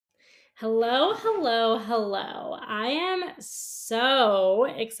Hello, hello, hello. I am so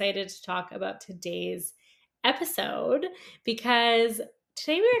excited to talk about today's episode because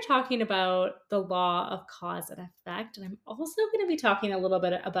today we are talking about the law of cause and effect. And I'm also going to be talking a little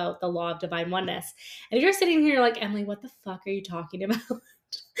bit about the law of divine oneness. And if you're sitting here like, Emily, what the fuck are you talking about?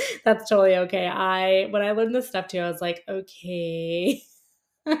 That's totally okay. When I learned this stuff too, I was like, okay.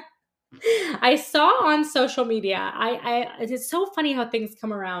 I saw on social media. It's so funny how things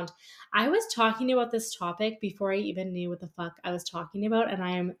come around. I was talking about this topic before I even knew what the fuck I was talking about, and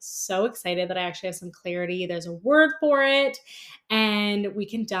I am so excited that I actually have some clarity. There's a word for it, and we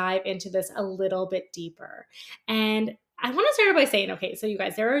can dive into this a little bit deeper. And I want to start by saying, okay, so you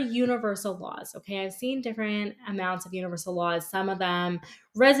guys, there are universal laws. Okay, I've seen different amounts of universal laws. Some of them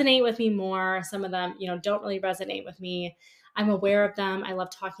resonate with me more. Some of them, don't really resonate with me. I'm aware of them. I love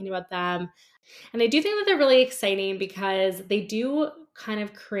talking about them. And I do think that they're really exciting because they do kind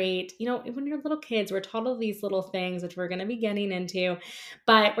of create, when you're little kids, we're taught all these little things, which we're going to be getting into,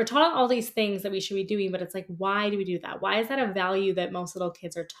 but we're taught all these things that we should be doing. But it's like, why do we do that? Why is that a value that most little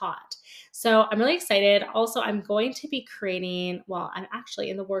kids are taught? So I'm really excited. Also, I'm going to be creating, well, I'm actually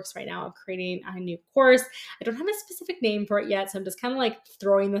in the works right now of creating a new course. I don't have a specific name for it yet. So I'm just kind of like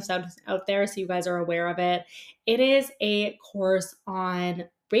throwing this out there so you guys are aware of it. It is a course on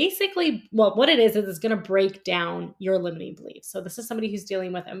basically, well, what it is it's going to break down your limiting beliefs. So this is somebody who's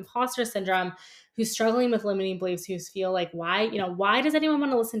dealing with imposter syndrome, who's struggling with limiting beliefs, who's feel like, why does anyone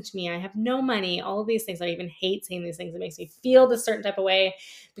want to listen to me? I have no money, all of these things. I even hate saying these things. It makes me feel this certain type of way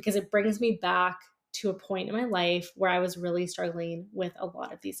because it brings me back to a point in my life where I was really struggling with a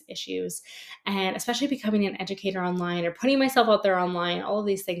lot of these issues, and especially becoming an educator online or putting myself out there online, all of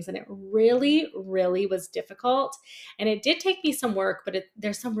these things. And it really, really was difficult. And it did take me some work, but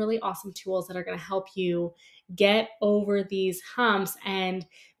there's some really awesome tools that are going to help you get over these humps and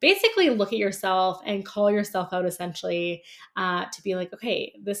basically look at yourself and call yourself out essentially, to be like,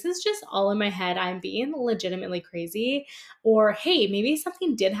 okay, this is just all in my head. I'm being legitimately crazy. Or, hey, maybe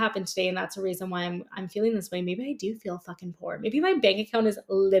something did happen today and that's the reason why I'm feeling this way. Maybe I do feel fucking poor. Maybe my bank account is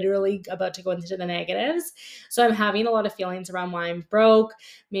literally about to go into the negatives. So I'm having a lot of feelings around why I'm broke.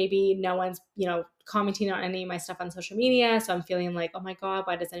 Maybe no one's, commenting on any of my stuff on social media. So I'm feeling like, oh my God,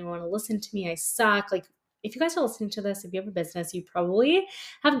 why does anyone want to listen to me? I suck. Like, if you guys are listening to this, if you have a business, you probably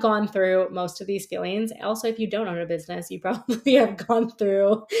have gone through most of these feelings. Also, if you don't own a business, you probably have gone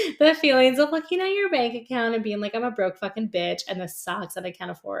through the feelings of looking at your bank account and being like, I'm a broke fucking bitch and this sucks and I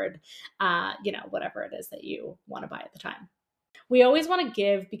can't afford, whatever it is that you want to buy at the time. We always want to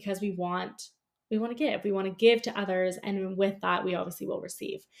give because we want to give to others, and with that we obviously will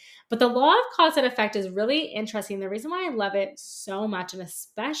receive. But the law of cause and effect is really interesting. The reason why I love it so much, and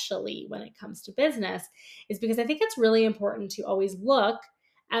especially when it comes to business, is because I think it's really important to always look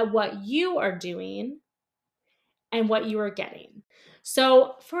at what you are doing and what you are getting.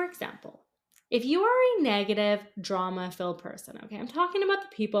 So, for example, if you are a negative, drama filled person, okay, I'm talking about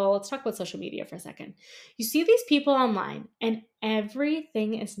the people, let's talk about social media for a second. You see these people online and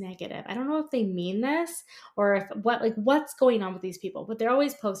everything is negative. I don't know if they mean this or if what's going on with these people, but they're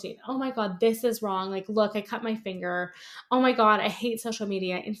always posting, oh my God, this is wrong. Like, look, I cut my finger. Oh my God, I hate social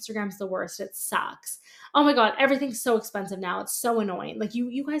media. Instagram's the worst. It sucks. Oh my God, everything's so expensive now. It's so annoying. Like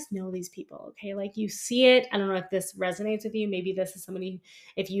you guys know these people, okay? Like you see it. I don't know if this resonates with you. Maybe this is somebody,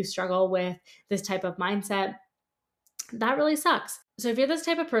 if you struggle with this type of mindset, that really sucks. So if you're this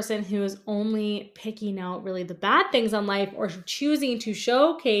type of person who is only picking out really the bad things on life or choosing to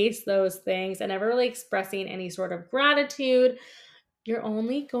showcase those things and never really expressing any sort of gratitude, you're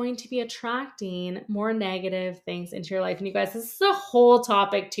only going to be attracting more negative things into your life. And you guys, this is a whole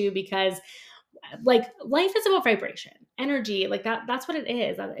topic too, because like life is about vibration, energy, like that's what it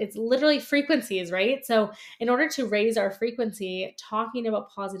is. It's literally frequencies, right? So in order to raise our frequency, talking about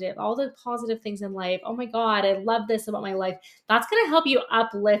positive, all the positive things in life, oh my God, I love this about my life, that's going to help you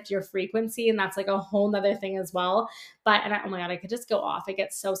uplift your frequency. And that's like a whole nother thing as well. Oh my God, I could just go off. I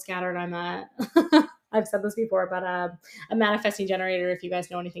get so scattered. I've said this before, but a manifesting generator, if you guys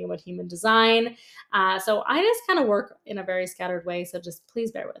know anything about human design. So I just kind of work in a very scattered way. So just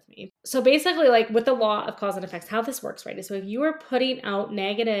please bear with me. So basically, like with the law of cause and effects, how this works, right? So if you are putting out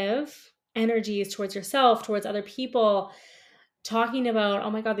negative energies towards yourself, towards other people, talking about, oh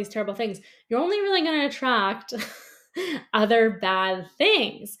my God, these terrible things, you're only really going to attract other bad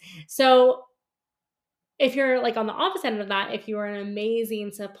things. So if you're like on the opposite end of that, if you are an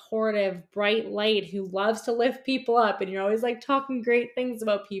amazing, supportive, bright light who loves to lift people up and you're always like talking great things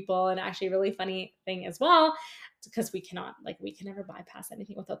about people, and actually a really funny thing as well, because we can never bypass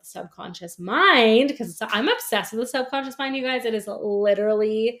anything without the subconscious mind, because I'm obsessed with the subconscious mind, you guys. It is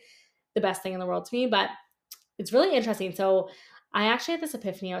literally the best thing in the world to me, but it's really interesting. So I actually had this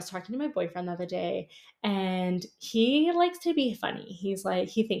epiphany. I was talking to my boyfriend the other day, and he likes to be funny. He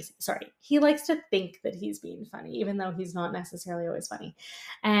likes to think that he's being funny, even though he's not necessarily always funny.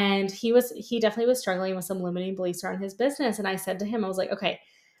 And he definitely was struggling with some limiting beliefs around his business. And I said to him, I was like, okay,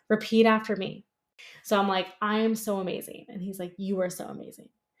 repeat after me. So I'm like, I am so amazing. And he's like, you are so amazing.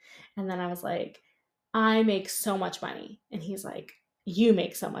 And then I was like, I make so much money. And he's like, you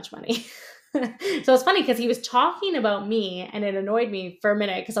make so much money. So it's funny because he was talking about me and it annoyed me for a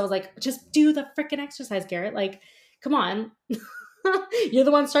minute because I was like, just do the freaking exercise, Garrett. Like, come on. You're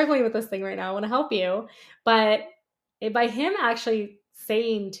the one struggling with this thing right now. I want to help you. But by him actually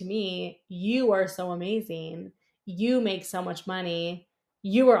saying to me, you are so amazing, you make so much money,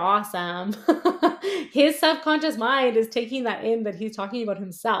 you are awesome. His subconscious mind is taking that in, that he's talking about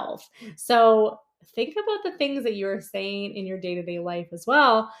himself. So think about the things that you're saying in your day-to-day life as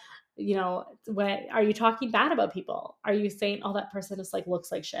well. When are you talking bad about people? Are you saying, oh, that person just like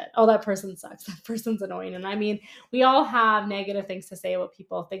looks like shit, oh, that person sucks, that person's annoying? And I mean, we all have negative things to say about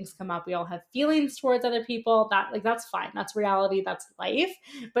people. Things come up, we all have feelings towards other people. That's fine, that's reality, that's life.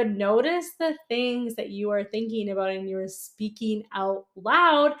 But notice the things that you are thinking about and you're speaking out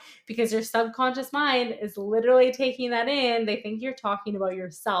loud, because your subconscious mind is literally taking that in. They think you're talking about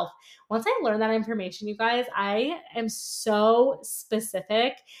yourself. Once I learned that information, you guys, I am so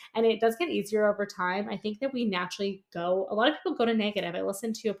specific, and it does get easier over time. I think that we naturally a lot of people go to negative. I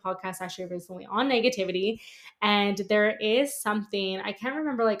listened to a podcast actually recently on negativity, and there is something, I can't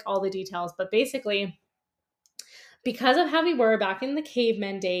remember like all the details, but basically, because of how we were back in the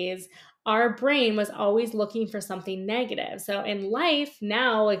caveman days, our brain was always looking for something negative. So in life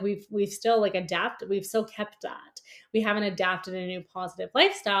now, like we've still like adapted, we've still kept that. We haven't adapted a new positive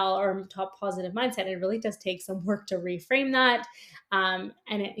lifestyle or top positive mindset. It really does take some work to reframe that. And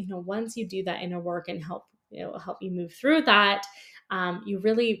once you do that inner work and help you move through that, you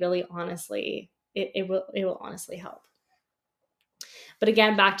really, really honestly, it will honestly help. But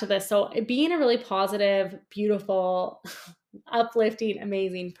again, back to this. So being a really positive, beautiful, uplifting,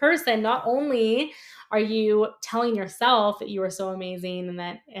 amazing person, not only are you telling yourself that you are so amazing and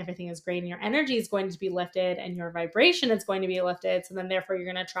that everything is great and your energy is going to be lifted and your vibration is going to be lifted. So then therefore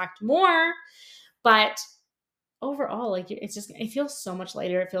you're going to attract more. But overall, like it feels so much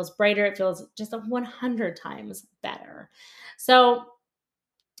lighter. It feels brighter. It feels just 100 times better. So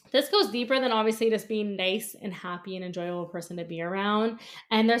this goes deeper than obviously just being nice and happy and enjoyable person to be around.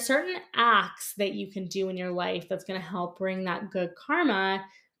 And there's certain acts that you can do in your life that's going to help bring that good karma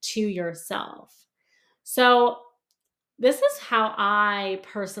to yourself. So this is how I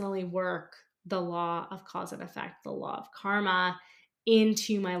personally work the law of cause and effect, the law of karma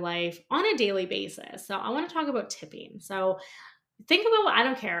into my life on a daily basis. So I want to talk about tipping. So think about, I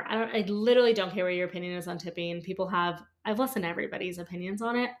don't care. I literally don't care what your opinion is on tipping. I've listened to everybody's opinions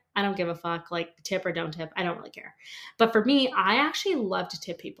on it. I don't give a fuck, like tip or don't tip. I don't really care. But for me, I actually love to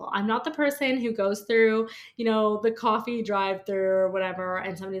tip people. I'm not the person who goes through, the coffee drive through or whatever,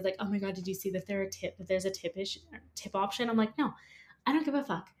 and somebody's like, oh my God, did you see that there's a tip option? I'm like, no, I don't give a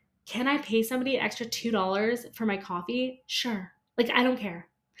fuck. Can I pay somebody an extra $2 for my coffee? Sure. Like, I don't care.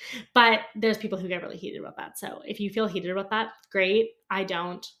 But there's people who get really heated about that. So if you feel heated about that, great. I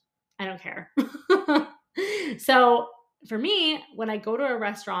don't care. So for me, when I go to a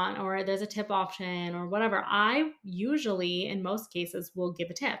restaurant or there's a tip option or whatever, I usually, in most cases, will give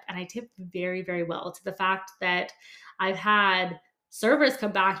a tip. And I tip very, very well, to the fact that I've had servers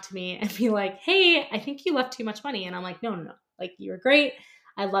come back to me and be like, hey, I think you left too much money. And I'm like, no. Like, you were great.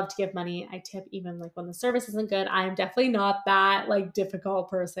 I love to give money. I tip even like when the service isn't good. I'm definitely not that like difficult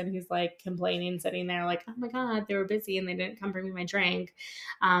person who's like complaining, sitting there like, oh my God, they were busy and they didn't come bring me my drink.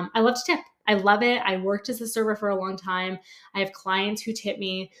 I love to tip. I love it. I worked as a server for a long time. I have clients who tip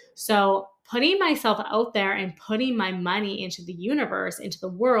me. So putting myself out there and putting my money into the universe, into the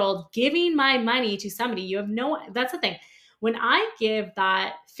world, giving my money to somebody, that's the thing. When I give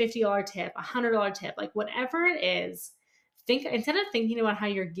that $50 tip, $100 tip, like whatever it is, instead of thinking about how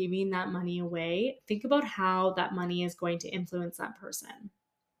you're giving that money away, think about how that money is going to influence that person.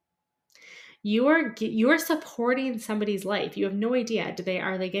 You are supporting somebody's life. You have no idea.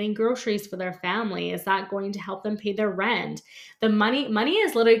 Are they getting groceries for their family? Is that going to help them pay their rent? The money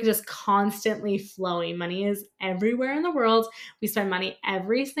is literally just constantly flowing. Money is everywhere in the world. We spend money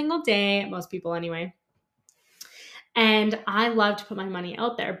every single day, most people anyway. And I love to put my money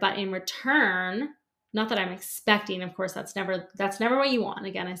out there, but in return, not that I'm expecting, of course, that's never what you want.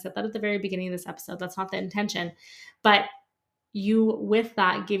 Again, I said that at the very beginning of this episode. That's not the intention. But you, with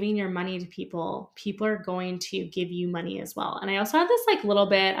that, giving your money to people, people are going to give you money as well. And I also had this like little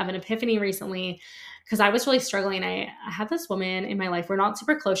bit of an epiphany recently because I was really struggling. I had this woman in my life. We're not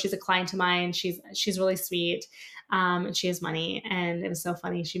super close. She's a client of mine. She's really sweet. And she has money. And it was so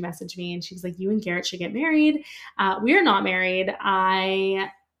funny. She messaged me and she was like, "You and Garrett should get married." We are not married.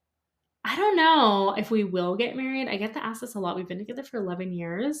 I don't know if we will get married. I get to ask this a lot. We've been together for 11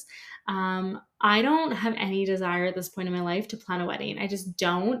 years. I don't have any desire at this point in my life to plan a wedding. I just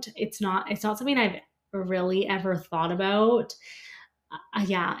don't. It's not something I've really ever thought about.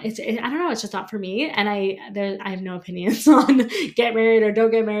 Yeah, I don't know. It's just not for me. And I have no opinions on get married or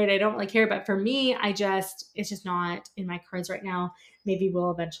don't get married. I don't really care. But for me, it's just not in my cards right now. Maybe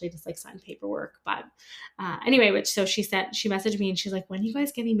we'll eventually just like sign paperwork. But anyway, she messaged me and she's like, "When are you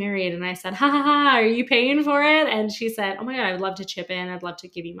guys getting married?" And I said, "Ha ha ha, are you paying for it?" And she said, "Oh my God, I would love to chip in. I'd love to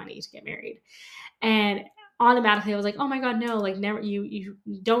give you money to get married." And automatically I was like, "Oh my God, no, like never, you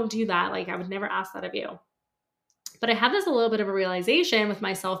don't do that. Like I would never ask that of you." But I had this a little bit of a realization with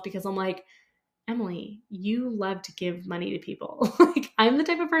myself because I'm like, "Emily, you love to give money to people." Like I'm the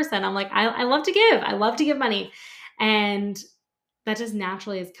type of person, I'm like, I love to give. I love to give money. And that just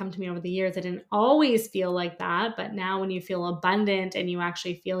naturally has come to me over the years. I didn't always feel like that, but now when you feel abundant and you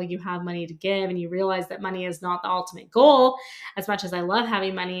actually feel like you have money to give and you realize that money is not the ultimate goal, as much as I love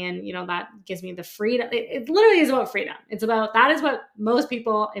having money and, that gives me the freedom. It literally is about freedom. That is what most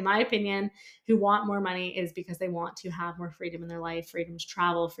people, in my opinion, who want more money is because they want to have more freedom in their life, freedom to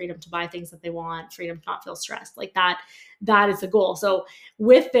travel, freedom to buy things that they want, freedom to not feel stressed like that is the goal. So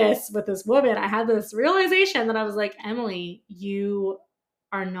with this woman, I had this realization that I was like, "Emily, you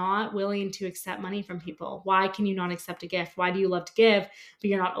are not willing to accept money from people. Why can you not accept a gift? Why do you love to give, but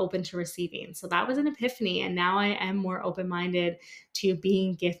you're not open to receiving?" So that was an epiphany. And now I am more open-minded to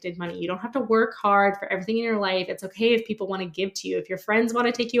being gifted money. You don't have to work hard for everything in your life. It's okay if people want to give to you. If your friends want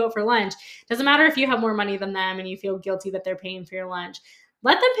to take you out for lunch, doesn't matter if you have more money than them and you feel guilty that they're paying for your lunch.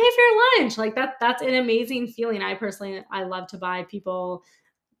 Let them pay for your lunch. Like that's an amazing feeling. I love to buy people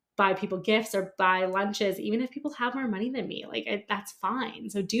gifts or buy lunches, even if people have more money than me. Like that's fine.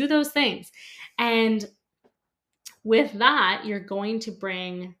 So do those things. And with that, you're going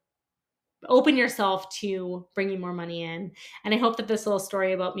to open yourself to bringing more money in. And I hope that this little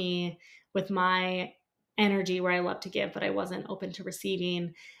story about me with my energy where I love to give, but I wasn't open to receiving,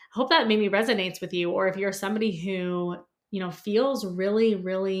 I hope that maybe resonates with you. Or if you're somebody who, feels really,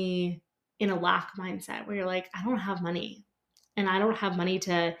 really in a lack mindset where you're like, I don't have money and I don't have money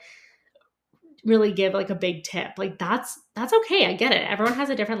to really give like a big tip. Like that's okay. I get it. Everyone has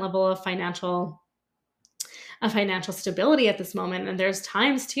a different level of financial stability at this moment. And there's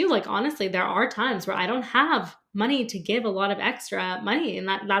times too, like honestly, there are times where I don't have money to give a lot of extra money, and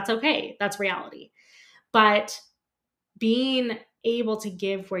that's okay. That's reality. But being able to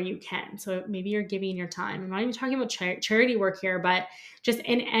give where you can. So maybe you're giving your time. I'm not even talking about charity work here, but just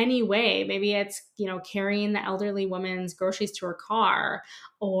in any way. Maybe it's, carrying the elderly woman's groceries to her car,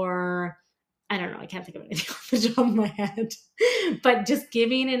 or I don't know. I can't think of anything off the top of my head, but just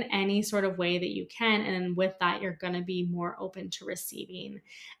giving in any sort of way that you can. And with that, you're going to be more open to receiving.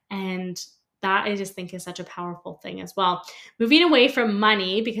 And that I just think is such a powerful thing as well. Moving away from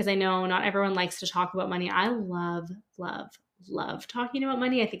money, because I know not everyone likes to talk about money. I love, love, love talking about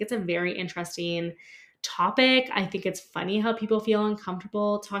money. I think it's a very interesting topic. I think it's funny how people feel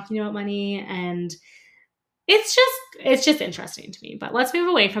uncomfortable talking about money, and it's just interesting to me. But let's move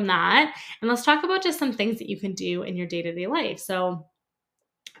away from that and let's talk about just some things that you can do in your day-to-day life. So,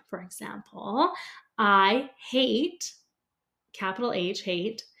 for example, I hate, capital H,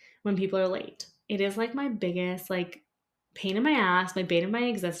 hate, when people are late. It is like my biggest pain in my ass, my bane of my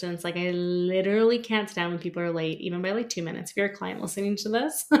existence. Like I literally can't stand when people are late, even by like 2 minutes. If you're a client listening to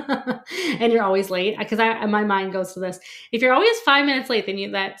this and you're always late, because my mind goes to this. If you're always 5 minutes late,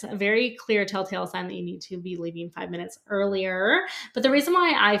 then that's a very clear telltale sign that you need to be leaving 5 minutes earlier. But the reason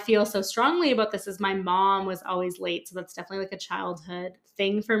why I feel so strongly about this is my mom was always late. So that's definitely like a childhood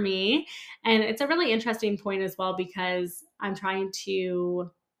thing for me. And it's a really interesting point as well, because I'm trying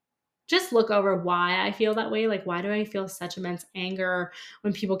to just look over why I feel that way. Like, why do I feel such immense anger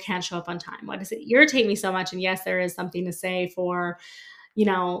when people can't show up on time? Why does it irritate me so much? And yes, there is something to say for,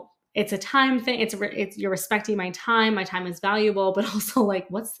 it's a time thing. It's you're respecting my time. My time is valuable, but also like,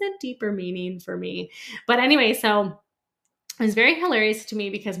 what's the deeper meaning for me? But anyway, so it was very hilarious to me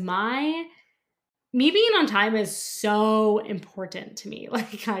because my me being on time is so important to me.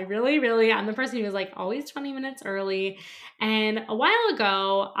 Like, I really, really, I'm the person who is like always 20 minutes early. And a while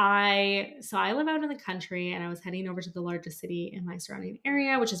ago, I live out in the country and I was heading over to the largest city in my surrounding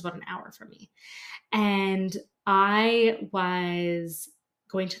area, which is about an hour from me. And I was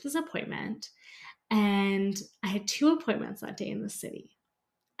going to this appointment and I had two appointments that day in the city.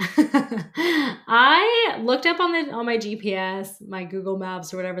 I looked up on my GPS, my Google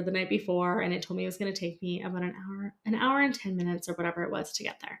Maps or whatever the night before, and it told me it was going to take me about an hour and 10 minutes or whatever it was to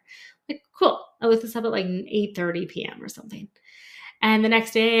get there. Like, cool. I looked this up at like 8:30 p.m. or something. And the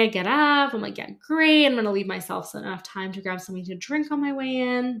next day I get up, I'm like, yeah, great. I'm going to leave myself enough time to grab something to drink on my way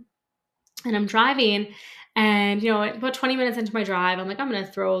in. And I'm driving and, about 20 minutes into my drive, I'm like, I'm going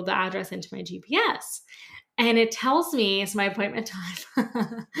to throw the address into my GPS. And it tells me, so my appointment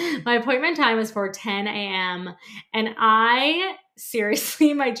time, my appointment time is for 10 a.m. And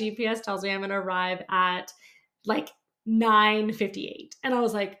seriously, my GPS tells me I'm going to arrive at like 9:58. And I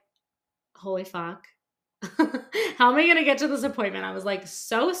was like, holy fuck. How am I going to get to this appointment? I was like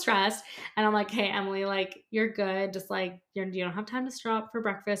so stressed. And I'm like, hey, Emily, like, you're good. Just like, you don't have time to stop for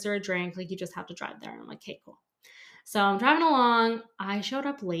breakfast or a drink. Like, you just have to drive there. And I'm like, okay, cool. So I'm driving along. I showed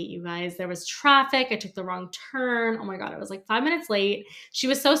up late, you guys. There was traffic. I took the wrong turn. Oh my God, I was like 5 minutes late. She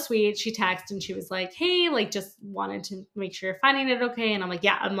was so sweet. She texted and she was like, hey, like, just wanted to make sure you're finding it okay. And I'm like,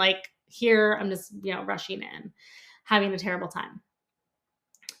 yeah, I'm like here. I'm just, rushing in, having a terrible time.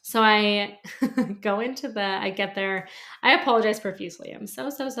 So I I get there. I apologize profusely. I'm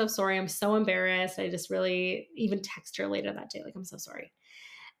so, so, so sorry. I'm so embarrassed. I just really even text her later that day. Like, I'm so sorry.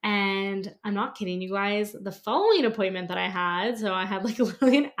 And I'm not kidding you guys. The following appointment that I had, so I had like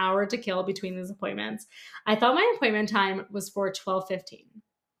literally an hour to kill between these appointments. I thought my appointment time was for 12:15.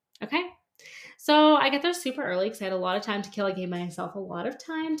 Okay. So I get there super early because I had a lot of time to kill. I gave myself a lot of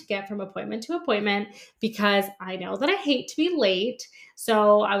time to get from appointment to appointment because I know that I hate to be late.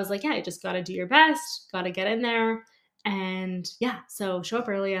 So I was like, yeah, you just got to do your best, got to get in there. And yeah, so show up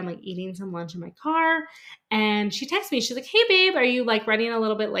early. I'm like eating some lunch in my car. And she texts me. She's like, hey, babe, are you like running a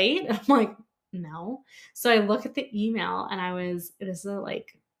little bit late? And I'm like, no. So I look at the email and this is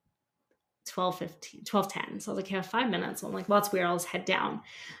like 12:15, 12:10. So I was like, I have 5 minutes. So I'm like, well, that's weird. I'll just head down.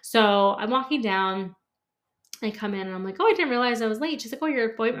 So I'm walking down. I come in and I'm like, oh, I didn't realize I was late. She's like, oh, your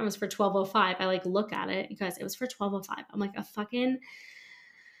appointment was for 12:05. I like look at it because it was for 12:05. I'm like,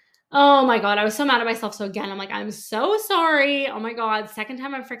 oh my God. I was so mad at myself. So again, I'm like, I'm so sorry. Oh my God. Second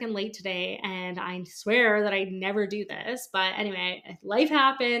time I'm freaking late today. And I swear that I never do this. But anyway, life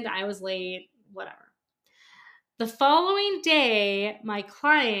happened. I was late, whatever. The following day, my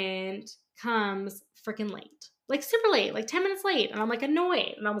client comes freaking late, like super late, like 10 minutes late. And I'm like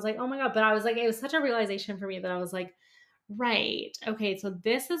annoyed. And I was like, oh my God. But I was like, it was such a realization for me that I was like, right. Okay. So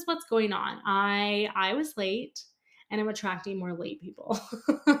this is what's going on. I was late and I'm attracting more late people.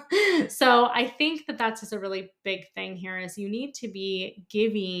 So I think that that's just a really big thing here is you need to be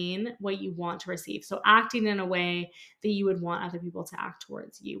giving what you want to receive. So acting in a way that you would want other people to act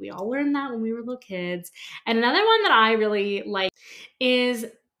towards you. We all learned that when we were little kids. And another one that I really like is,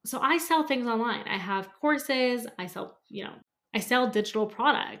 so I sell things online. I have courses, I sell digital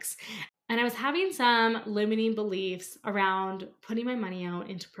products. And I was having some limiting beliefs around putting my money out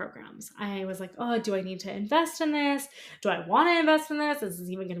into programs. I was like, oh, do I need to invest in this? Do I want to invest in this? Is this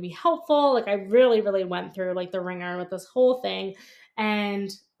even going to be helpful? Like, I really, really went through like the ringer with this whole thing.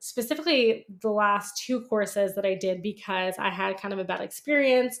 And specifically the last two courses that I did because I had kind of a bad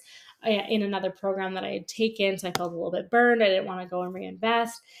experience in another program that I had taken. So I felt a little bit burned. I didn't want to go and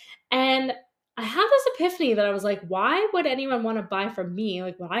reinvest. And I had this epiphany that I was like, why would anyone want to buy from me,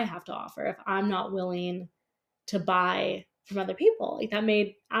 like what I have to offer, if I'm not willing to buy from other people? Like that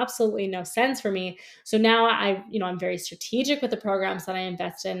made absolutely no sense for me. So now I'm very strategic with the programs that I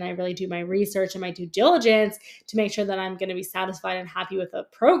invest in. I really do my research and my due diligence to make sure that I'm going to be satisfied and happy with the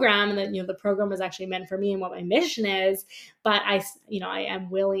program and that, the program was actually meant for me and what my mission is. But I am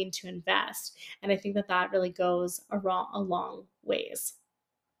willing to invest. And I think that really goes a long ways.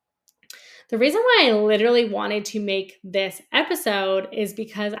 The reason why I literally wanted to make this episode is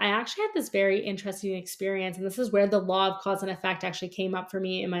because I actually had this very interesting experience. And this is where the law of cause and effect actually came up for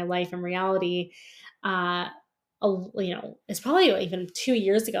me in my life and reality. It's probably even 2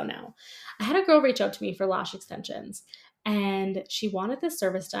 years ago now. I had a girl reach out to me for lash extensions and she wanted this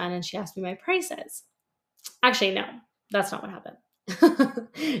service done and she asked me my prices. Actually, no, that's not what happened.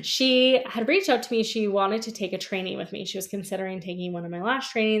 She had reached out to me. She wanted to take a training with me. She was considering taking one of my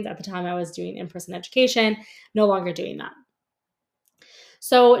lash trainings. At the time I was doing in-person education, no longer doing that.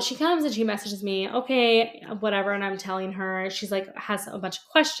 So she comes and she messages me, okay, whatever. And I'm telling her, she's like, has a bunch of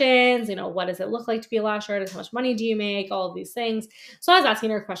questions, what does it look like to be a lash artist? How much money do you make? All of these things. So I was asking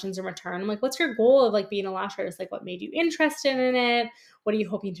her questions in return. I'm like, what's your goal of like being a lash artist? Like, what made you interested in it? What are you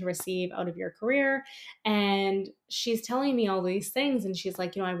hoping to receive out of your career? And she's telling me all these things. And she's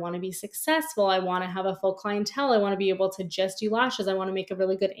like, I want to be successful. I want to have a full clientele. I want to be able to just do lashes. I want to make a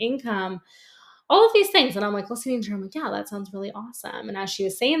really good income, all of these things. And I'm like listening to her, I'm like, yeah, that sounds really awesome. And as she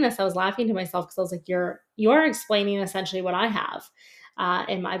was saying this, I was laughing to myself because I was like, you're explaining essentially what I have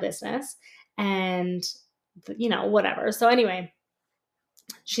in my business, and whatever. So anyway,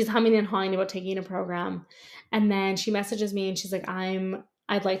 she's humming and hawing about taking a program, and then she messages me and she's like,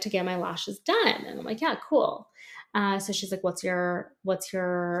 I'd like to get my lashes done. And I'm like, yeah, cool. So she's like, what's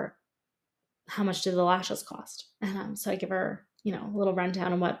your how much do the lashes cost? And so I give her, a little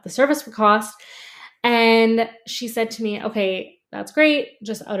rundown on what the service would cost. And she said to me, okay, that's great,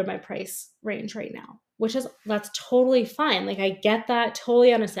 just out of my price range right now, that's totally fine. Like, I get that,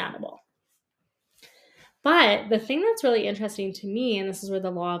 totally understandable. But the thing that's really interesting to me, and this is where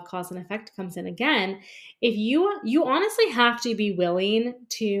the law of cause and effect comes in again, if you honestly have to be willing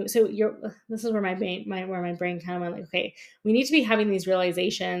to, so this is where my brain kind of went like, okay, we need to be having these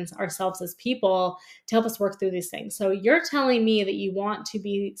realizations ourselves as people to help us work through these things. So you're telling me that you want to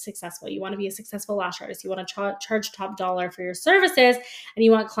be successful, you want to be a successful lash artist, you want to charge top dollar for your services, and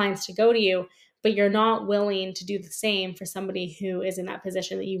you want clients to go to you, but you're not willing to do the same for somebody who is in that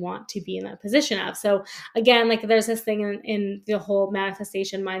position that you want to be in that position of. So again, like there's this thing in the whole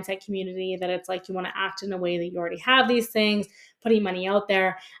manifestation mindset community that it's like you want to act in a way that you already have these things, putting money out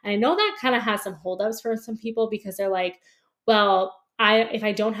there. And I know that kind of has some holdups for some people because they're like, well, if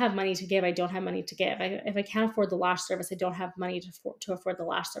I don't have money to give, I don't have money to give. If I can't afford the lash service, I don't have money to afford the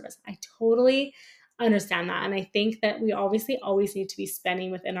lash service. I totally understand that. And I think that we obviously always need to be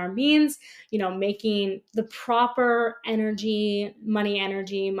spending within our means, making the proper money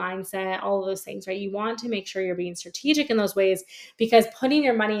energy, mindset, all of those things, right? You want to make sure you're being strategic in those ways, because putting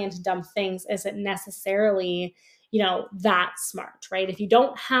your money into dumb things isn't necessarily, that smart, right? If you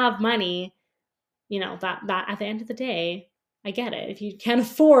don't have money, that at the end of the day, I get it. If you can't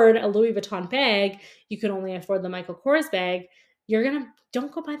afford a Louis Vuitton bag, you can only afford the Michael Kors bag.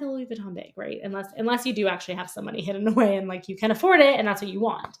 Don't go buy the Louis Vuitton bag, right? Unless you do actually have some money hidden away and like you can afford it and that's what you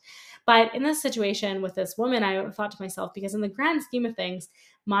want. But in this situation with this woman, I thought to myself, because in the grand scheme of things,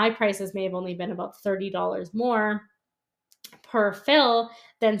 my prices may have only been about $30 more per fill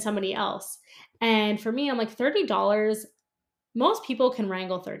than somebody else. And for me, I'm like, $30, most people can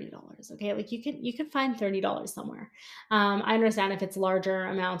wrangle $30. Okay. Like you can find $30 somewhere. I understand if it's larger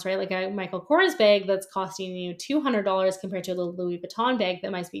amounts, right? Like a Michael Kors bag that's costing you $200 compared to the Louis Vuitton bag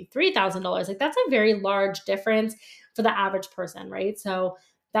that might be $3,000. Like that's a very large difference for the average person, right? So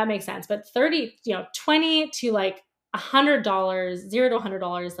that makes sense. But 20 to like $100, $0 to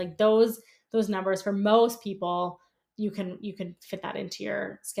 $100, like those numbers for most people, you can fit that into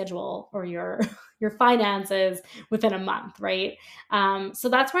your schedule or your finances within a month, right? So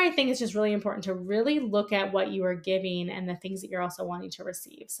that's where I think it's just really important to really look at what you are giving and the things that you're also wanting to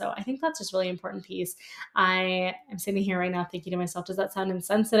receive. So I think that's just really important piece. I am sitting here right now thinking to myself, does that sound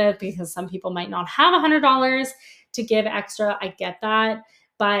insensitive? Because some people might not have $100 to give extra. I get that.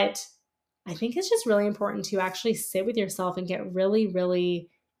 But I think it's just really important to actually sit with yourself and get really,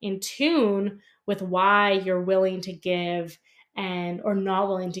 really in tune with why you're willing to give and or not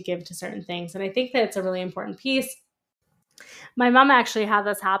willing to give to certain things. And I think that it's a really important piece. My mom actually had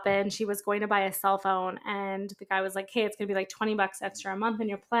this happen. She was going to buy a cell phone and the guy was like, hey, it's going to be like 20 bucks extra a month in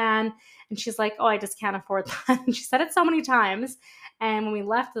your plan. And she's like, oh, I just can't afford that. And she said it so many times. And when we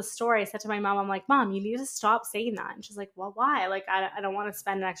left the store, I said to my mom, I'm like, Mom, you need to stop saying that. And she's like, well, why? Like, I don't want to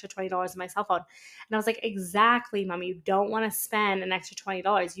spend an extra $20 on my cell phone. And I was like, exactly, Mom. You don't want to spend an extra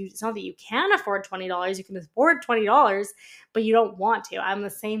 $20. It's not that you can afford $20. You can afford $20, but you don't want to. I'm the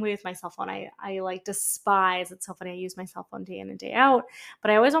same way with my cell phone. I like despise, it's so funny, I use my cell phone day in and day out, but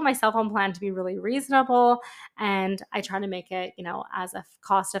I always want my cell phone plan to be really reasonable, and I try to make it, as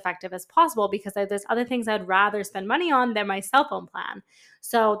cost effective as possible, because there's other things I'd rather spend money on than my cell phone plan.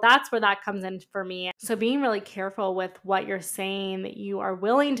 So that's where that comes in for me. So being really careful with what you're saying that you are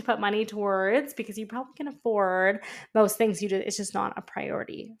willing to put money towards, because you probably can afford most things you do. It's just not a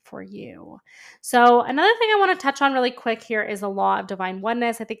priority for you. So another thing I want to touch on really quick here is the law of divine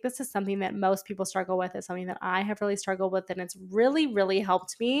oneness. I think this is something that most people struggle with. It's something that I have really struggled with, and it's really, really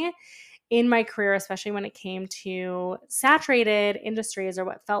helped me in my career, especially when it came to saturated industries or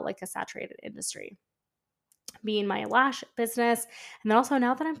what felt like a saturated industry. being my lash business. And then also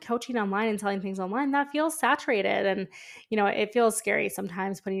now that I'm coaching online and selling things online, that feels saturated. And, it feels scary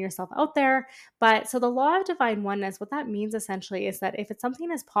sometimes putting yourself out there. But so the law of divine oneness, what that means essentially is that if it's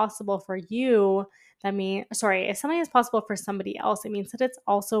something is possible for you, if something is possible for somebody else, it means that it's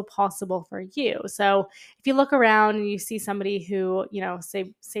also possible for you. So if you look around and you see somebody who,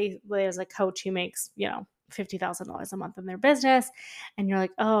 say there's a coach who makes, $50,000 a month in their business, and you're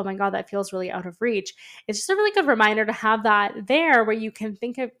like, oh my God, that feels really out of reach. It's just a really good reminder to have that there where you can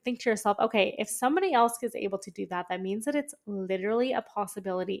think to yourself, okay, if somebody else is able to do that, that means that it's literally a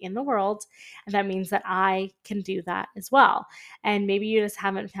possibility in the world. And that means that I can do that as well. And maybe you just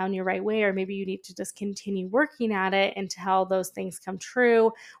haven't found your right way, or maybe you need to just continue working at it until those things come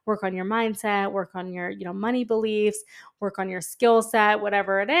true. Work on your mindset, work on your, money beliefs, work on your skill set,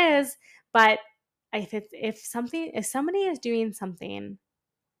 whatever it is. But if somebody is doing something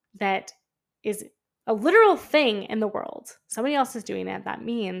that is a literal thing in the world, somebody else is doing it, that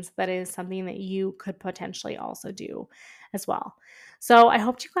means that is something that you could potentially also do as well. So I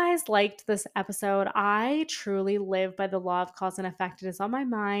hope you guys liked this episode. I truly live by the law of cause and effect. It is on my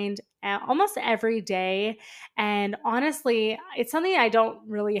mind almost every day. And honestly, it's something I don't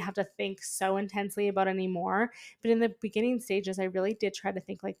really have to think so intensely about anymore. But in the beginning stages, I really did try to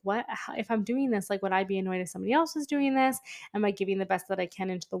think like, if I'm doing this, like, would I be annoyed if somebody else was doing this? Am I giving the best that I can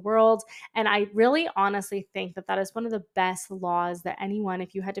into the world? And I really honestly think that that is one of the best laws that anyone,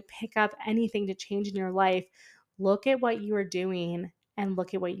 if you had to pick up anything to change in your life, look at what you are doing and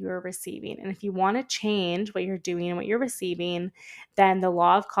look at what you are receiving. And if you want to change what you're doing and what you're receiving, then the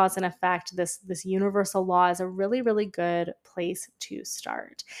law of cause and effect, this universal law, is a really, really good place to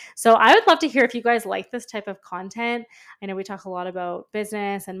start. So I would love to hear if you guys like this type of content. I know we talk a lot about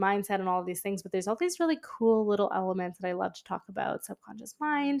business and mindset and all of these things, but there's all these really cool little elements that I love to talk about: subconscious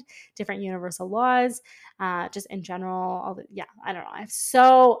mind, different universal laws, just in general. I don't know. I have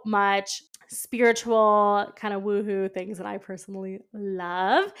so much spiritual kind of woohoo things that I personally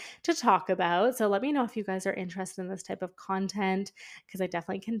love to talk about. So let me know if you guys are interested in this type of content, because I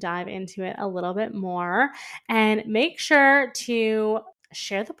definitely can dive into it a little bit more. And make sure to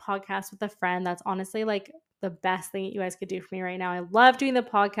share the podcast with a friend. That's honestly like the best thing that you guys could do for me right now. I love doing the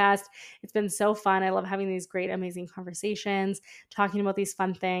podcast. It's been so fun. I love having these great, amazing conversations, talking about these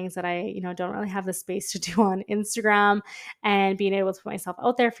fun things that I, don't really have the space to do on Instagram, and being able to put myself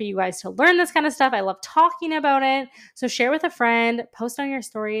out there for you guys to learn this kind of stuff. I love talking about it. So share with a friend, post on your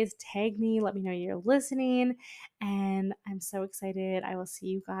stories, tag me, let me know you're listening. And I'm so excited. I will see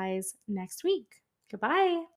you guys next week. Goodbye.